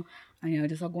it, you know. And you know,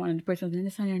 just go on and the person,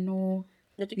 listen, you know,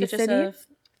 You have to you get said yourself.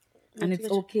 it, and it's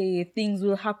okay. Things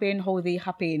will happen how they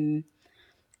happen.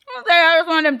 I just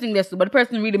want them things there too, but the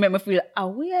person really make me feel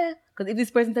aware. Because if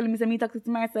this person telling me something toxic to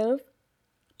myself,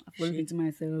 I feel it to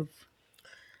myself.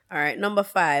 All right, number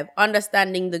 5,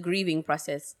 understanding the grieving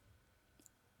process.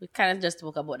 We kind of just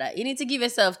spoke about that. You need to give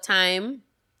yourself time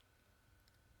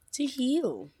to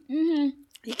heal.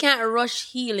 You can't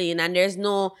rush healing, and there's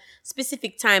no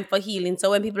specific time for healing. So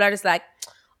when people are just like,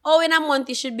 oh, in a month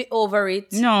you should be over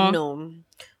it. No.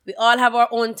 We all have our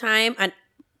own time, and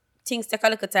things take a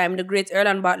little time. The great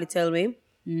Erland Bartley tell me.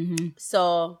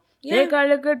 So, yeah. They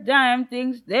got a good time,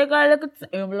 things. They got a good time.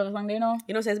 You know, song they know?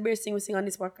 You know, says Bear sing, we sing on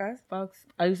this podcast. Facts.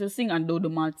 I used to sing and do the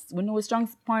maths. When I was strong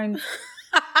point,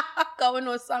 Because we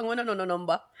know song, we don't know no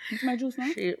number. it's my juice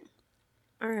now. Shit.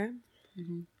 All right.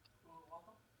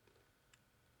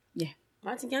 Yeah.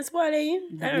 Martin can spoil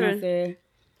it. I I don't know. say,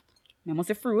 I must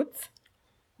say fruit.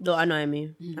 Don't annoy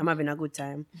me. I'm having a good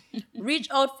time. Reach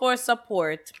out for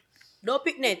support. Don't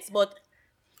pick nets, but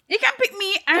You can pick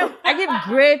me. I give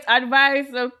great advice.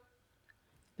 So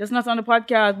just not on the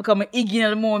podcast because I'm iggy in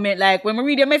the moment. Like when I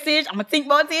read your message, I'm gonna think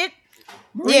about it.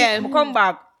 Yeah. I'm come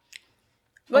back.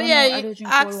 but Oh, yeah, no, I you don't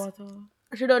drink ask. cold water.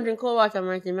 She don't drink cold water,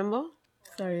 Martin, remember?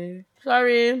 Sorry.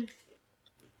 Sorry.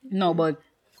 No, but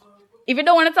if you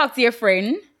don't want to talk to your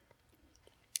friend,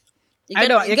 You I get,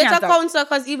 don't- you get can't a talk. counselor,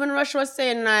 because even Rush was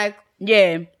saying, like,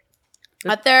 yeah,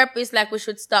 a therapist, like, we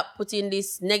should stop putting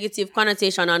this negative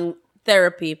connotation on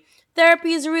therapy.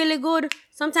 Therapy is really good.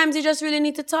 Sometimes you just really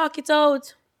need to talk it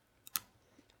out.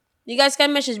 You guys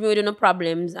can message me with no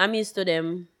problems. I'm used to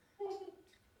them.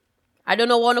 I don't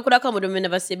know what I could have come with them we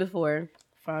never see before.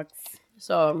 facts.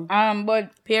 So,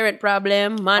 But parent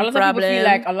problem, a man lot problem. of people feel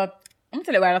like I'm gonna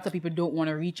tell you why a lot of people don't want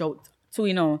to reach out to,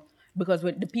 you know, because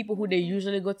with the people who they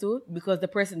usually go to, because the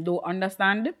person don't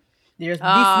understand, they just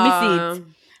dismiss it.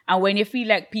 And when you feel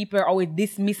like people are always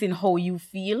dismissing how you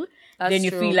feel, That's then you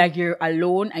true. feel like you're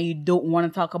alone and you don't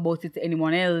want to talk about it to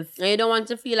anyone else. And you don't want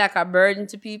to feel like a burden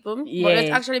to people. But Yeah.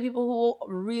 it's actually people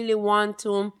who really want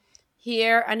to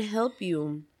hear and help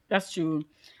you. That's true.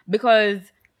 Because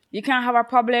you can't have a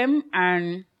problem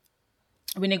and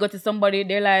when you go to somebody,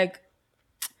 they're like,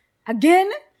 again?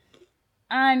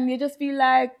 And you just feel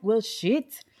like, well,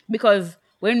 shit. Because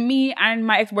when me and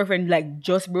my ex-boyfriend like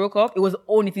just broke up, it was the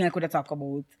only thing I could have talked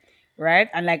about. Right?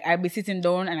 And like I'd be sitting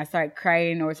down and I start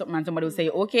crying or something and somebody would say,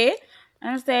 okay.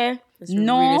 And I say, This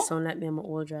no. really sound like me on my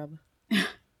old job.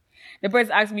 The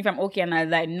person asked me if I'm okay and I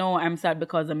was like, no, I'm sad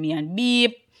because of me and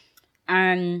Beep.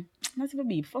 And not even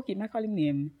Beep, fuck it, I call him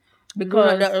name.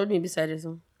 Because Because that would be beside this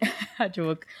one. a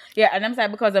joke. Yeah, and I'm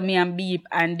sad because of me and Beep.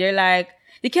 And they're like,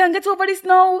 you can't get over this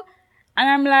now. And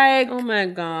I'm like, Oh my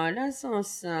God, that's so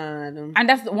sad. and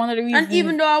that's one of the reasons. And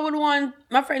even though I would want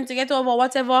my friend to get over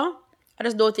whatever, I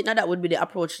just don't think that would be the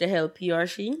approach to help he or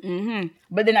she. Mm-hmm.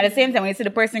 But then at the same time, when you see the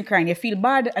person crying, you feel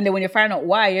bad. And then when you find out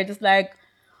why, you're just like...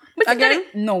 But Again?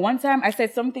 no, one time I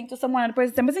said something to someone and the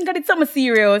person said, but I think I did something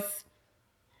serious.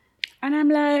 And I'm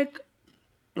like...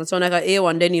 That sound like an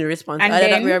A1 Daniel response. And I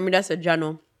then- that me that's a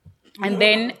Jano. And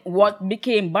then what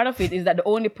became bad of it is that the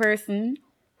only person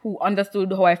who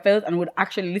understood how I felt and would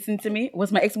actually listen to me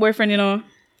was my ex-boyfriend, you know.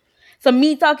 So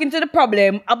me talking to the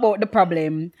problem about the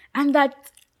problem. And that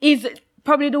is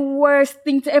probably the worst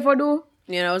thing to ever do.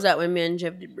 You know, was that when me and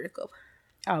Jeff did break up?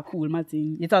 Oh, cool,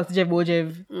 Martin. You talk to Jeff about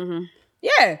Jeff. Mm-hmm.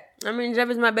 Yeah. I mean, Jeff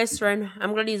is my best friend.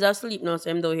 I'm glad he's asleep now,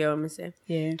 so I'm down here, I'm say.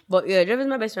 Yeah. But yeah, Jeff is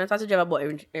my best friend. I talk to Jeff about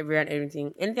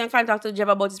everything. Anything I can't talk to Jeff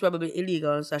about is probably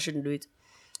illegal, so I shouldn't do it.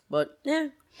 But yeah,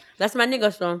 that's my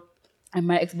nigga, so. And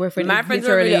my ex-boyfriend My is friends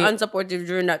were literally... really unsupportive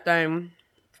during that time.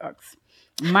 Facts.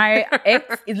 My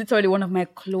ex is literally one of my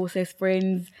closest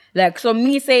friends. Like, so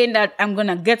me saying that I'm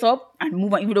gonna get up and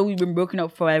move on, even though we've been broken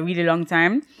up for a really long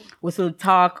time, we still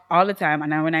talk all the time.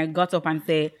 And then when I got up and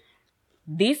say,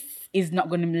 this is not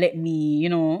gonna let me, you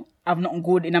know, have nothing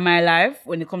good in my life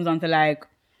when it comes down to like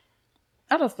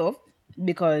other stuff,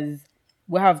 because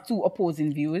we have two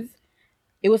opposing views.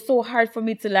 It was so hard for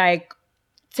me to like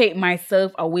take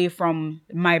myself away from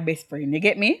my best friend. You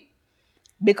get me?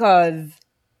 Because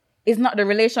it's not the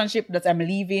relationship that I'm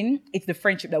leaving, it's the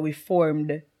friendship that we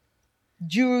formed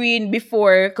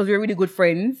before, because we were really good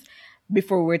friends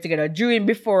before we were together, during,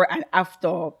 before, and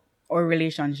after our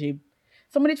relationship.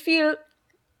 Somebody feel,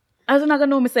 as I'm not gonna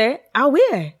know me say,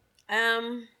 where?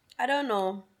 I don't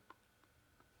know.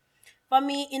 For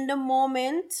me, in the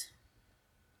moment,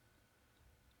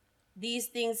 these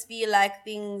things feel like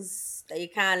things that you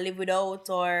can't live without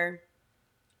or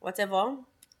whatever.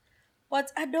 But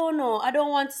I don't know. I don't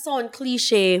want to sound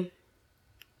cliche.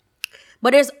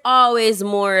 But there's always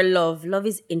more love. Love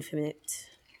is infinite.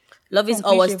 Love is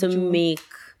Some ours cliche, to but true. make.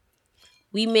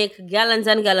 We make gallons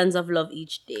and gallons of love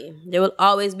each day. There will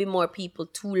always be more people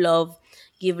to love,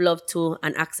 give love to,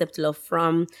 and accept love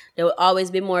from. There will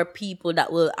always be more people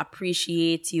that will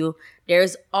appreciate you.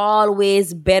 There's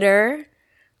always better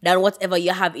than whatever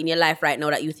you have in your life right now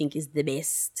that you think is the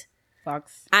best.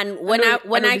 Facts. And when I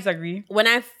I don't disagree. when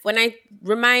I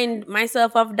remind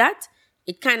myself of that,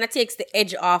 it kind of takes the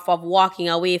edge off of walking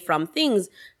away from things,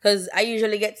 because I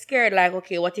usually get scared. Like,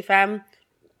 okay, what if I'm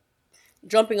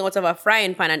jumping out of a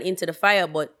frying pan and into the fire?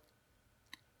 But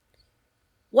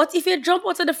what if you jump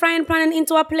out of the frying pan and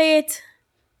into a plate,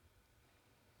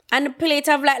 and the plate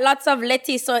have like lots of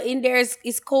lettuce, so in there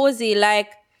is cozy?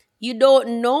 Like, you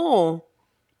don't know.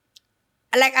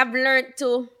 Like, I've learned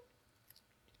to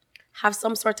have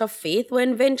some sort of faith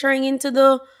when venturing into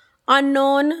the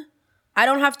unknown. I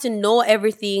don't have to know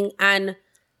everything, and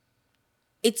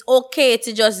it's okay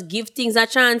to just give things a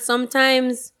chance.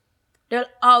 Sometimes there'll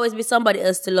always be somebody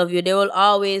else to love you. There will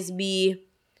always be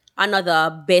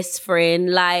another best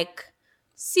friend. Like,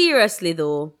 seriously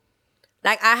though.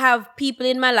 Like, I have people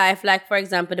in my life, like, for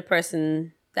example, the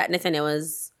person that Nathaniel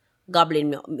was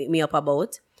gobbling me up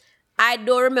about. I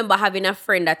don't remember having a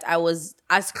friend that I was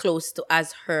as close to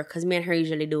as her, because me and her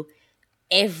usually do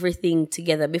everything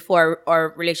together before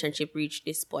our relationship reached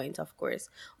this point, of course.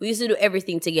 We used to do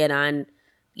everything together, and,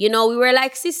 you know, we were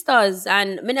like sisters,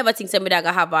 and me never think somebody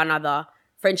gonna have another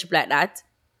friendship like that.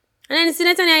 And then it's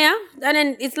Netanya, yeah? And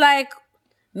then it's like,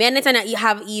 me and Netanya, you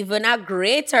have even a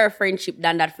greater friendship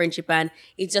than that friendship, and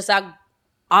it's just a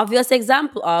obvious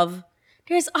example of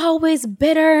there's always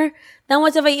better than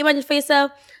whatever you imagine for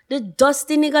yourself. The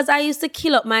dusty niggas I used to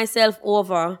kill up myself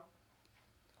over,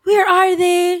 where are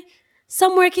they?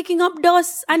 Somewhere kicking up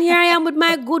dust, and here I am with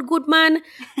my good man.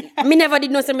 Me never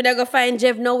did know somebody that go find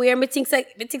Jeff nowhere. Me think say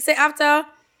after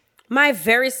my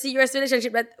very serious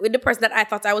relationship with the person that I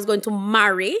thought I was going to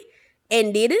marry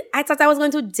ended, I thought I was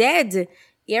going to dead.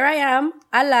 Here I am,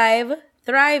 alive,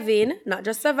 thriving, not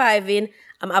just surviving.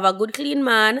 I have a good, clean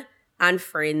man and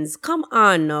friends. Come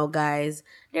on now, guys.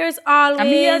 There's always... I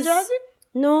mean, you're joking?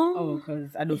 No. Oh,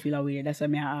 because I don't feel away. That's why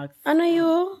I ask. I know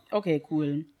you. Okay,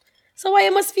 cool. So why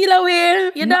you must feel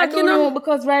away? You're No, I dark, don't you know? know,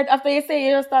 because right after you say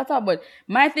you just start up. But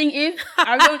my thing is,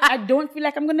 I don't feel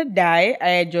like I'm gonna die.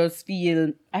 I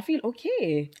feel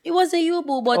okay. It wasn't you,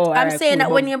 boo, but Oh, I'm alright, saying cool, that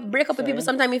but- when you break up with people,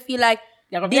 sometimes you feel like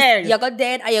You're you're gonna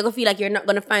dead, and you're gonna feel like you're not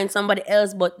gonna find somebody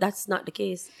else, but that's not the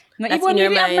case. No, That's even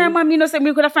in your if my mind. mom, you know, say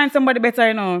we could have find somebody better,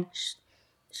 you know.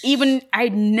 Even I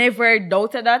never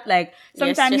doubted that. Like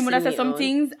sometimes he would have said stressing some me out.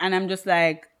 things, and I'm just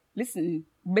like, listen,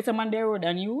 better man there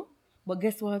than you. But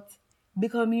guess what?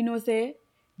 Because me, you know, say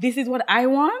this is what I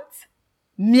want.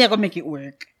 Me, I gonna make it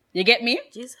work. You get me?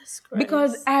 Jesus Christ.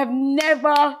 Because I've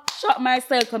never shot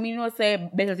myself. Because you know, say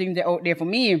better things are out there for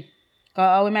me.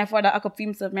 Cause when my father hack up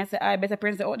himself, I say, I better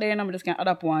parents out there and I'm just gonna add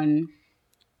up one.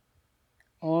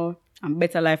 Or I'm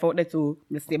better life out there too.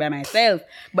 Just stay by myself.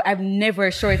 But I've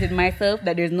never shorted myself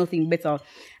that there's nothing better.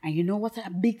 And you know what a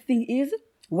big thing is?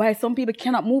 Why some people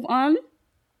cannot move on?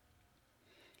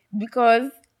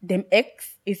 Because them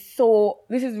ex is so,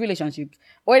 this is relationships.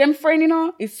 Or them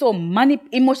friend, is so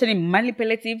emotionally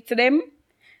manipulative to them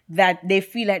that they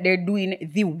feel like they're doing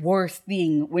the worst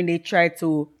thing when they try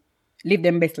to live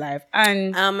them best life.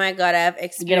 And Oh my God, I've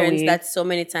experienced that so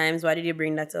many times. Why did you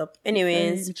bring that up?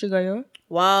 Anyways, trigger you?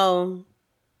 wow.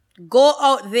 Go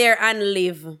out there and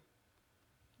live.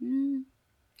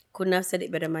 Couldn't have said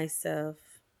it better myself.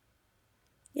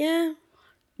 Yeah.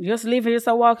 Just live and just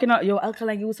walking out. Yo, I can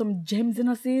like use some gems in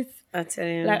a sis. I tell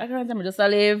you. Like I can't tell me just a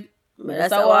live. But Just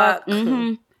that's a a walk.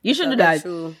 You should do That's that.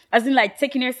 true. As in like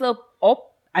taking yourself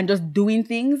up and just doing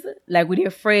things like with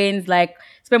your friends, like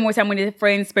spend more time with your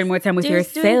friends, spend more time with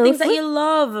Just yourself. doing things that you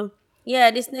love.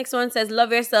 Yeah, this next one says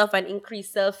love yourself and increase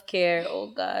self-care. Oh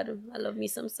God, I love me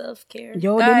some self-care.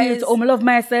 Yo, don't need to love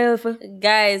myself.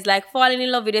 Guys, like falling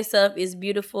in love with yourself is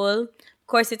beautiful. Of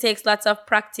course, it takes lots of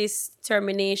practice,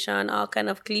 determination, all kind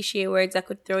of cliche words I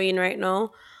could throw in right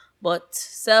now. But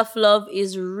self-love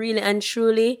is really and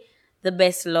truly the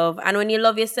best love. And when you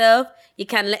love yourself, you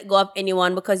can let go of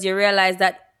anyone because you realize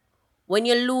that when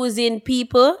you're losing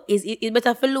people, it's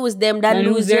better to lose them than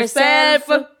lose yourself.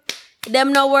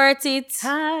 Them not worth it.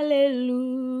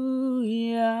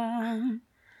 Hallelujah.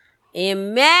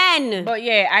 Amen. But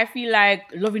yeah, I feel like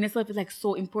loving yourself is like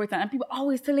so important. And people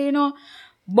always tell you,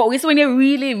 but it's when you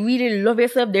really, really love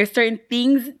yourself, there's certain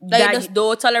things that you just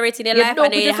don't tolerate in your life don't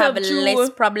and then put you have yourself less through.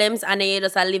 problems and then you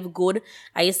just live good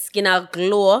and your skin will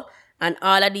glow and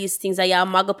all of these things that you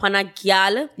mag up on a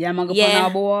girl. Yeah, man, go on a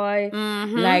boy.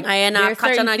 Like, and you're not there's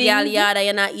catch on a certain girl things- yard and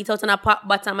you're not eat out on a pot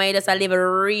bottom and you just live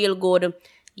real good.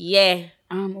 Yeah.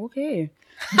 Okay.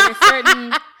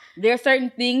 There's certain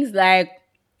things like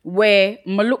where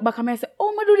I look back and I say,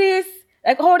 oh, I do this.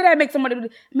 Like, how did I make somebody do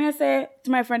this? I say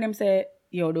to my friend, them say,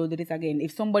 yo, don't do this again.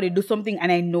 If somebody do something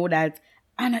and I know that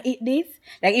I eat this,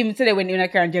 like even today when I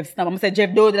carry Jeff snap, I'm gonna say,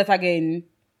 Jeff, don't do that again.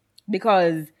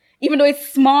 Because even though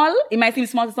it's small, it might seem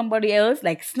small to somebody else,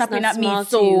 like snapping not at me small is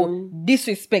to so you.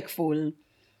 disrespectful.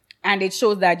 And it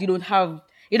shows that you don't have,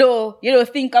 you don't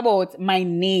think about my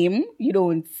name. You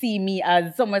don't see me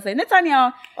as someone saying,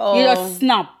 Netanya, you just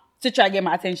snap to try to get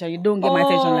my attention. You don't get my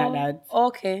attention like that.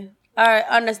 Okay. All right,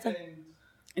 understand.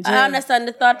 I understand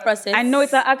the thought process. I know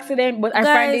it's an accident, but I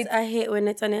Guys, find it. I hate when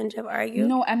Netanya and Jeff argue.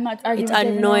 No, I'm not arguing. It with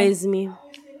Jeff, annoys me.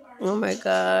 Oh my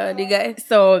God, you guys.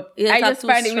 So Yeah, I talk just too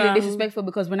find it really strong. disrespectful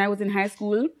because when I was in high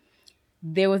school,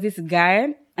 there was this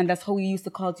guy, and that's how we used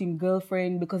to call him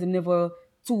girlfriend because he never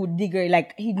too digger.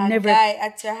 Like he never. Guy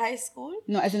at your high school?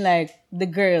 No, as in like the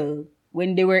girl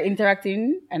when they were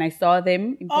interacting, and I saw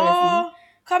them in person. Oh,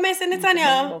 come here, say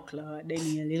Netanya. Buckler,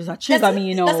 Daniel, it was a trigger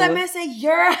me, That's why I say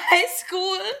your high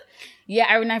school. Yeah,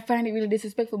 I find it really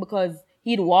disrespectful because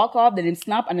he'd walk off, then he'd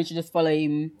snap, and then she just follow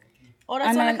him. Oh, that's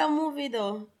And not then- like a movie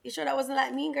though. You sure that wasn't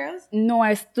like Mean Girls? No,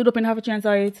 I stood up and have a chance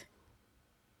at it.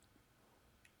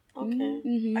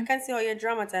 Okay. I can see how you're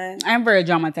dramatized. I'm very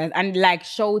dramatized and like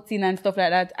shouting and stuff like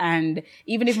that. And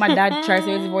even if my dad tries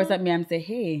to raise his voice at me, I'm say,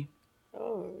 hey,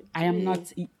 Oh, I am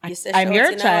not. you said I'm your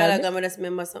shouting a while child, ago, I just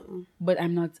remember something. but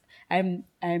I'm not. I'm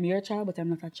your child, but I'm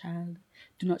not a child.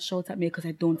 Do not shout at me because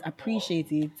I don't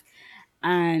appreciate it,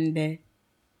 and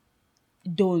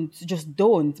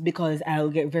don't because I'll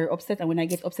get very upset. And when I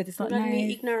get upset, it's not Not me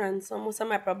nice. ignorance. So most of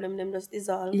my problem them just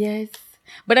dissolve. Yes.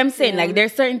 But I'm saying, like,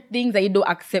 there's certain things that you don't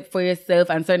accept for yourself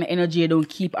and certain energy you don't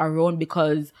keep around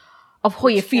because of how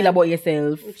you feel about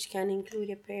yourself. Which can include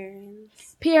your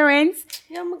parents. Parents.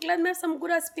 Yeah, I'm glad I have some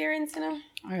good parents, you know.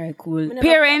 All right, cool. Me never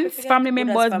Parents, forget family good as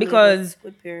members, family, because but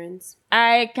good parents.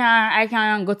 I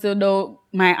can go to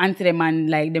my auntie them and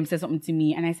like them say something to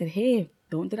me and I said, hey,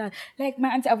 don't do that. Like my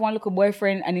auntie have one little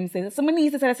boyfriend and him says, so my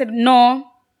niece said, I said, no,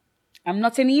 I'm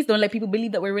not a niece. Don't let people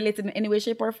believe that we're related in any way,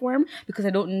 shape, or form because I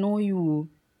don't know you.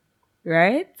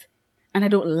 Right? And I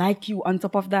don't like you on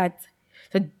top of that.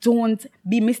 So don't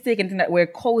be mistaken thinking that we're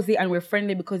cozy and we're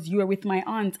friendly because you are with my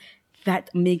aunt. That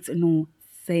makes no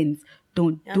sense.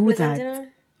 Don't do Unpleasant, that. you know?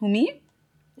 Who, me?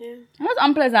 Yeah. I'm not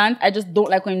unpleasant. I just don't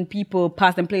like when people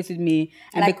pass and place with me.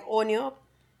 And Like own you up.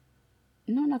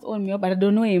 no, not own me up, but I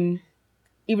don't know him.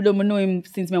 Even though I know him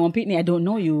since my one pitney, I don't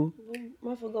know you.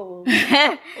 I forgot.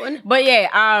 But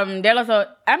yeah, there also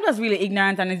I'm just really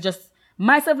ignorant, and it's just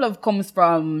my self-love comes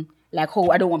from like how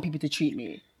I don't want people to treat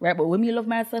me. Right? But when me love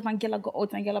myself and girl I go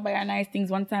out and girl I buy her nice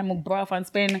things one time, I bra off and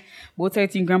spend about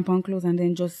 13 grand pound clothes and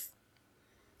then just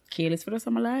careless for the rest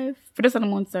of my life. For the rest of the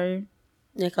month, sorry.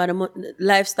 Yeah, 'cause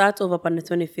life starts over on the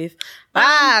 25th.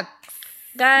 Facts.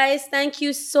 Guys, thank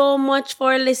you so much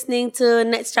for listening to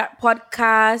Next Chat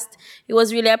Podcast. It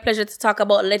was really a pleasure to talk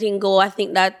about letting go. I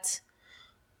think that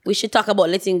we should talk about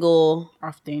letting go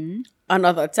Often.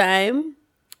 another time.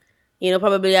 You know,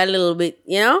 probably a little bit,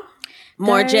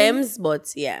 more Guys, gems,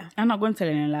 but yeah. I'm not going to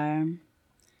tell you a lie.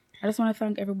 I just want to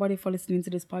thank everybody for listening to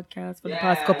this podcast for the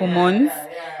past couple months.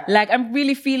 Like, I'm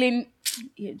really feeling...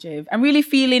 Yeah, Jeff. I'm really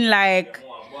feeling like...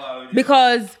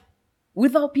 Because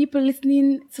without people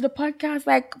listening to the podcast,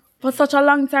 like, for such a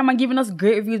long time and giving us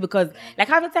great reviews, because, like,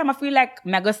 half the time I feel like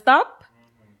mega stop.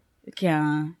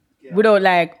 Yeah. Without,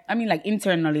 like,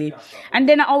 internally. And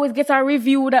then I always get a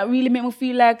review that really make me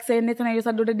feel like saying, Nathan, I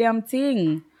just do the damn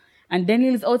thing. And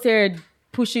Daniel's out there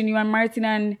pushing you and Martin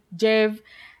and Jeff.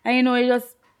 And, you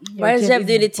just... Why is Jeff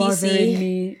doing the TC?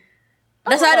 Me.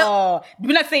 That's how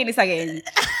We're not saying this again. And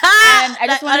I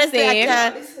just want to say...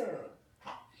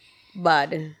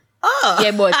 Bad. Yeah,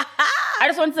 but I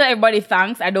just want to tell everybody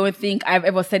thanks. I don't think I've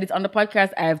ever said it on the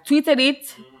podcast. I've tweeted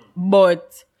it,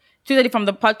 but tweeted it from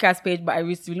the podcast page. But I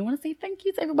really want to say thank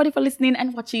you to everybody for listening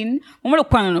and watching. I'm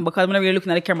not looking because I'm not really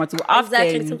looking at the camera too often.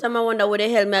 Exactly. Sometimes I wonder where the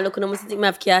hell me looking. I'm think I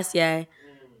have cast, yeah.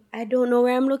 I don't know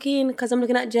where I'm looking because I'm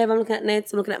looking at Jeff, I'm looking at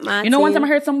Nets, I'm looking at Martin. You know, one time I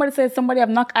heard somebody say somebody have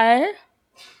knock eye.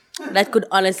 That could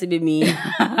honestly be me.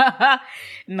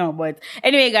 No, but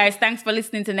anyway, guys, thanks for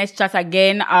listening to Next Chat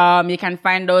again. You can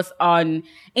find us on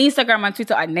Instagram and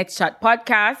Twitter at Next Chat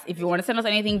Podcast. If you want to send us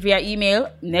anything via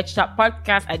email,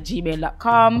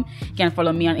 nextchatpodcast@gmail.com. You can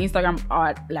follow me on Instagram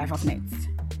at Life of Nets.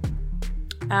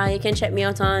 You can check me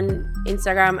out on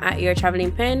Instagram at Your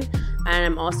Traveling Pen, and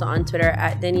I'm also on Twitter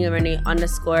at DanielRene_.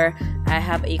 I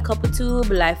have a couple tube,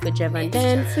 Life with Jeff and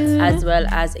Dan, as well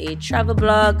as a travel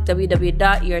blog,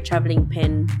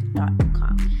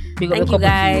 www.yourtravelingpen.com. Thank you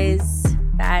guys.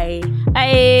 Bye.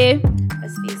 Bye.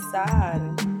 Let's be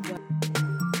sad.